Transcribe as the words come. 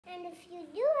if you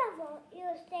do have one,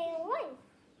 you'll stay alive.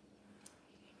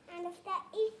 And if that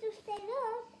is to stay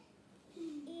up,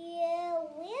 you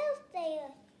will stay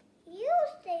up. You'll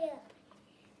stay up.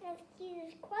 And if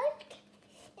Jesus Christ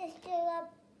is still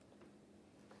up,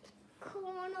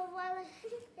 coronavirus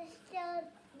is still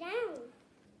down.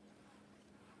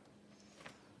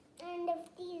 And if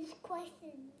Jesus Christ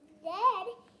is dead,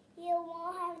 you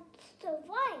won't have to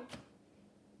survive.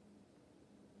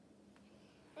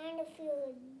 And if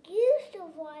you do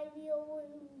survive, we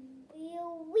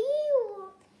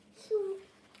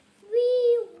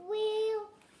will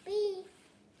be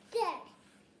dead.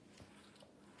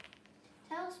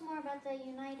 Tell us more about the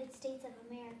United States of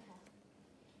America.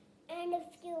 And the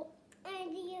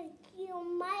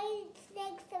United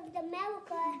States of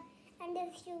America, and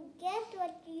if you guess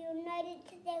what the United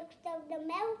States of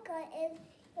America is,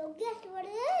 you'll guess what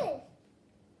it is.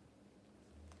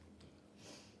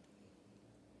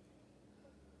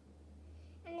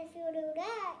 And if you do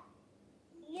that,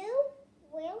 you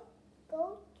will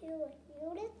go to the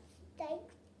United States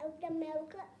of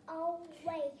America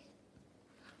always.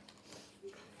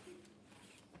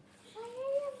 Why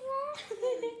are you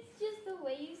laughing? It's just the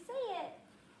way you say it.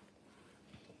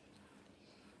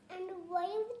 And what of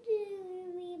the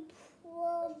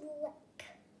Republic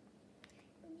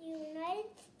of the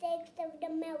United States of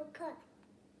America?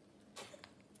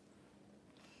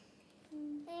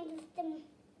 And if the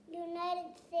United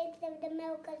States of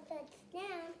America shuts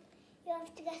down, you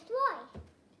have to guess why.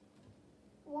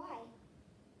 Why?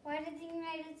 Why did the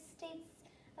United States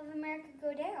of America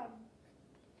go down?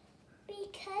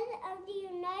 Because of the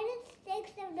United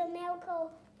States of America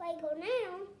why go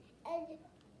down is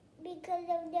because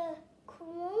of the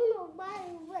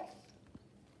coronavirus.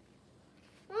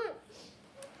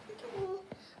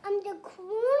 The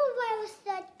coronavirus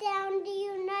shut down the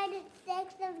United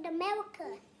States of America.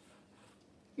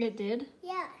 It did?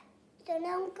 Yeah. So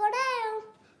don't go